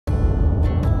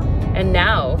And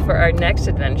now for our next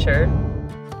adventure,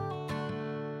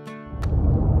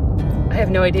 I have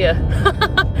no idea.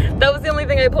 That was the only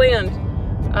thing I planned.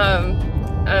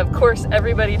 Of course,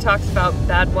 everybody talks about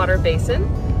Badwater Basin,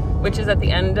 which is at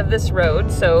the end of this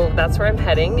road, so that's where I'm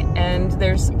heading. And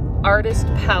there's Artist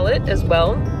Palette as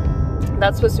well.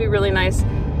 That's supposed to be really nice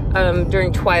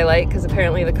during twilight, because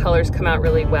apparently the colors come out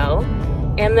really well.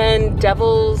 And then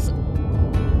Devil's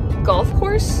Golf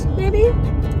Course, maybe?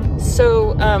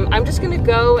 So I'm just gonna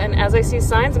go, and as I see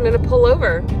signs, I'm gonna pull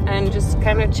over and just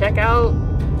kind of check out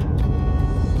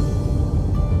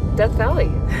Death Valley.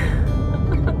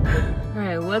 All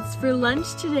right, what's for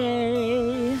lunch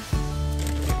today?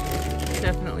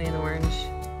 Definitely an orange,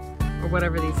 or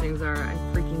whatever these things are. I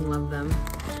freaking love them.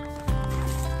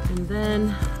 And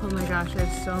then, oh my gosh, I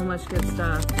have so much good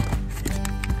stuff.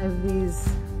 I have these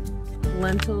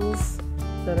lentils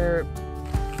that are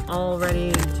all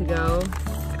ready to go.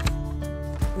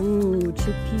 Ooh,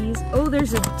 chickpeas. Oh,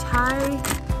 there's a Thai,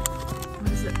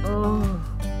 what is it? Oh,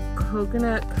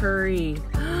 coconut curry.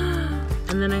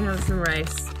 And then I have some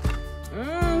rice.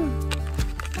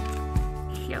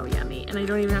 So yummy. And I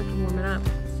don't even have to warm it up.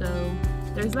 So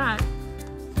there's that.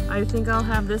 I think I'll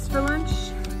have this for lunch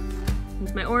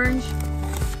with my orange.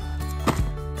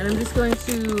 And I'm just going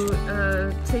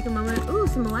to take a moment. Ooh,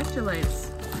 some electrolytes.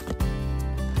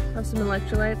 Have some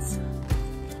electrolytes.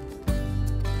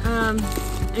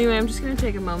 Anyway, I'm just gonna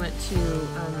take a moment to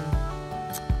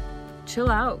chill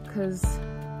out, because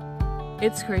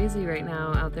it's crazy right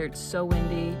now out there. It's so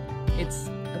windy. It's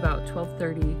about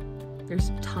 12:30.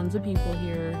 There's tons of people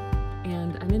here,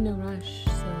 and I'm in no rush.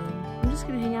 So I'm just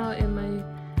gonna hang out in my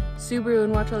Subaru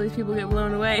and watch all these people get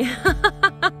blown away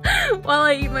while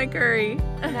I eat my curry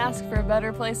and ask for a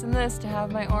better place than this to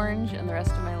have my orange and the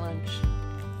rest of my lunch.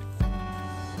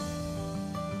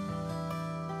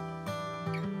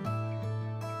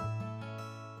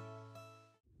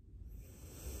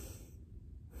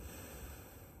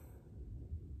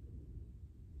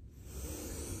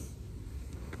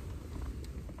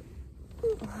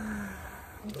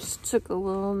 Just took a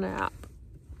little nap,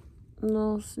 a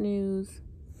little snooze.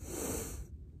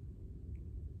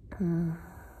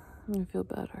 I feel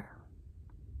better.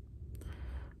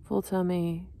 Full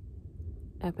tummy,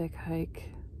 epic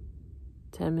hike,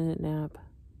 10-minute nap.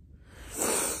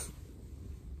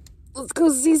 Let's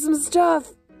go see some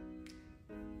stuff.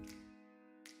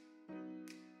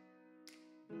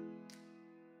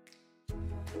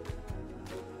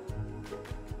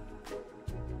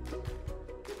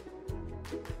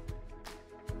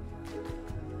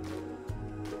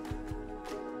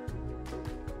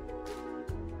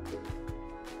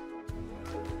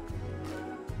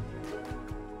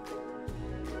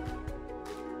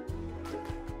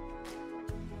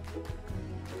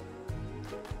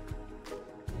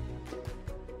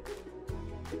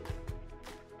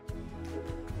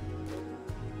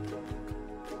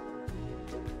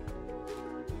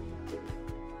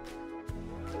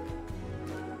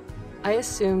 I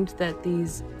assumed that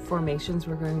these formations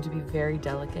were going to be very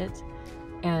delicate,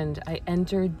 and I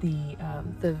entered the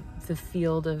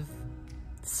field of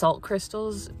salt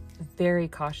crystals very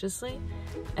cautiously,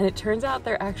 and it turns out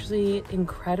they're actually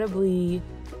incredibly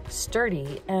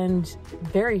sturdy and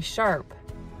very sharp.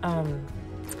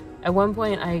 At one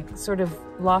point I sort of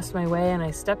lost my way and I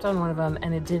stepped on one of them,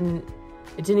 and it didn't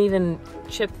even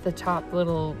chip the top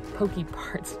little pokey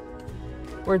parts.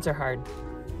 Words are hard.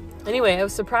 Anyway, I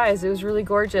was surprised. It was really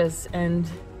gorgeous, and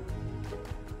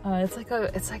it's like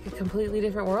a completely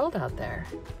different world out there.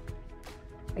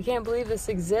 I can't believe this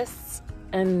exists,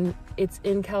 and it's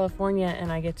in California,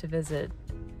 and I get to visit.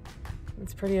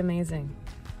 It's pretty amazing.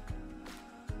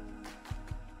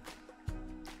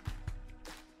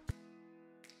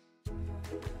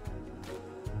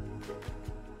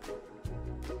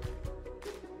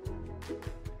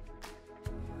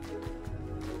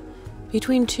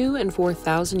 Between 2,000 and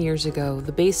 4,000 years ago,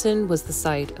 the basin was the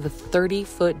site of a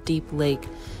 30-foot deep lake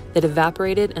that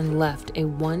evaporated and left a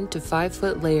 1 to 5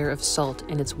 foot layer of salt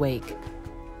in its wake.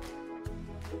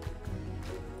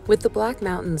 With the Black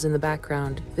Mountains in the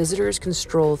background, visitors can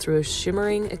stroll through a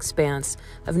shimmering expanse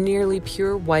of nearly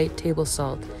pure white table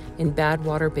salt in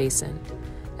Badwater Basin.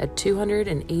 At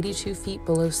 282 feet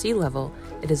below sea level,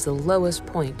 it is the lowest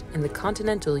point in the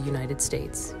continental United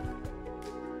States.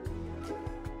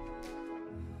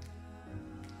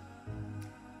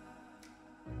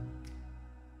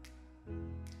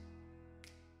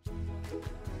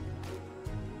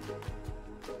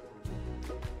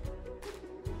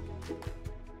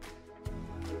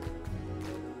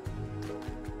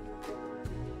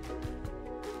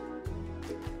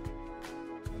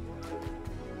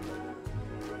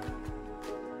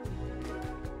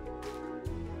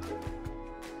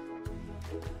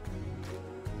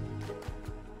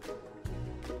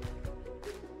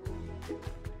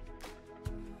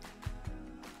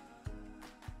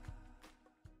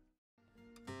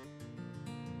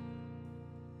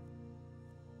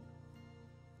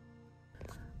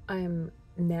 I'm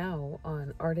now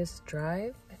on Artist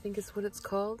Drive, I think is what it's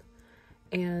called.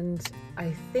 And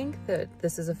I think that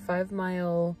this is a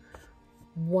 5-mile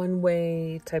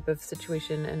one-way type of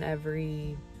situation, and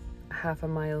every half a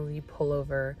mile you pull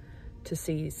over to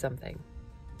see something.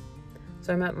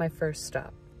 So I'm at my first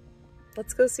stop.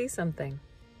 Let's go see something.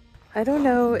 I don't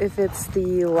know if it's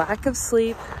the lack of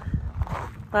sleep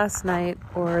last night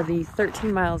or the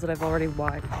 13 miles that I've already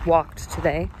walked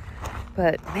today,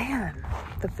 but man,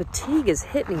 the fatigue has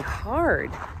hit me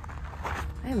hard.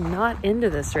 I am not into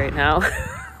this right now.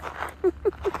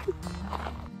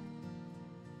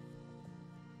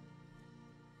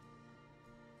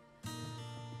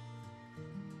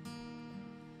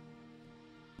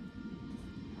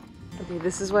 Okay,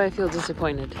 this is why I feel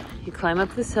disappointed. You climb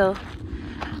up this hill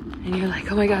and you're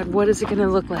like, oh my God, what is it gonna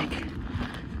look like?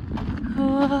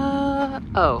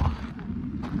 Oh.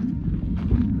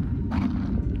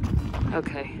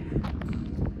 Okay.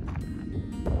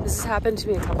 This has happened to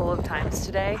me a couple of times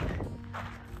today.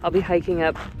 I'll be hiking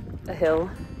up a hill,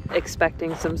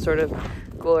 expecting some sort of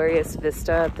glorious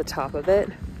vista at the top of it.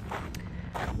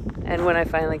 And when I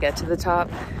finally get to the top,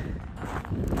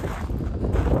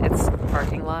 it's a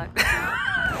parking lot.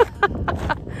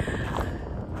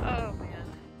 Oh man.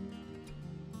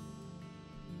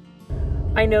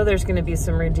 I know there's gonna be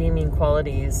some redeeming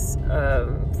qualities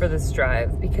for this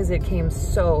drive because it came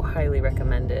so highly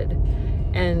recommended.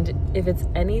 And if it's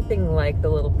anything like the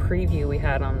little preview we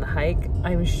had on the hike,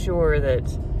 I'm sure that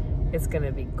it's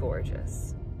gonna be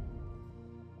gorgeous.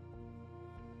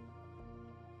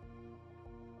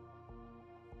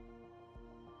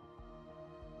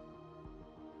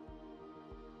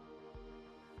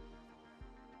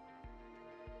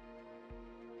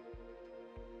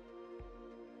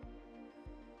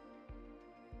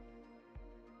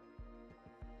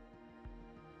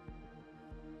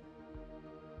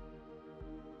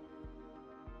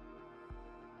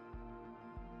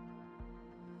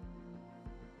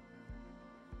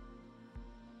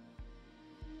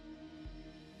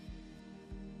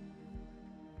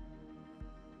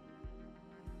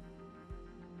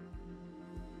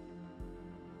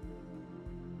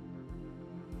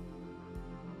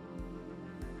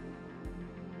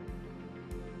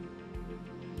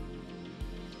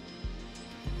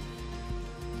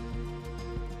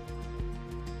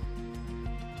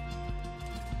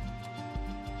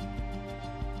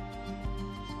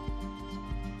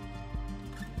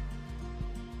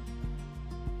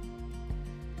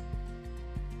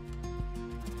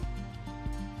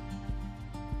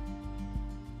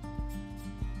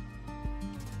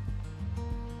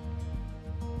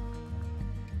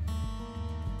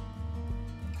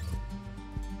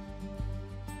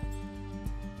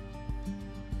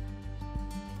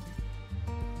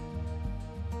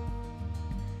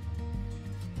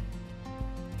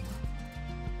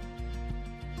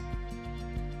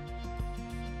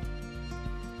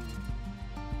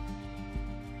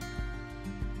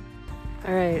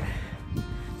 All right,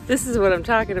 this is what I'm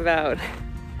talking about.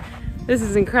 This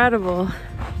is incredible.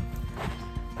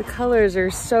 The colors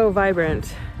are so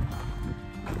vibrant.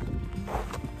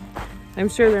 I'm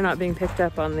sure they're not being picked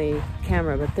up on the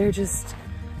camera, but they're just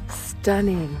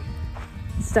stunning,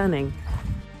 stunning.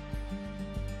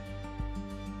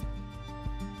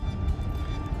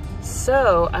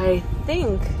 So I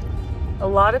think a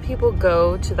lot of people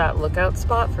go to that lookout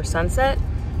spot for sunset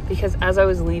because as I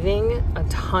was leaving, a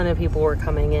ton of people were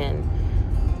coming in.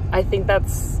 I think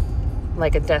that's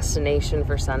like a destination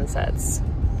for sunsets.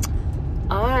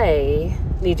 I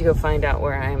need to go find out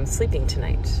where I'm sleeping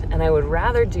tonight, and I would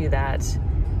rather do that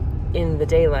in the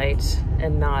daylight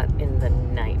and not in the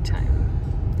nighttime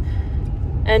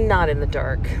and not in the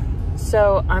dark.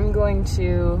 So I'm going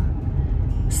to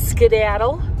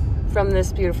skedaddle from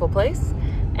this beautiful place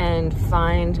and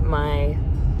find my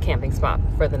camping spot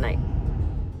for the night.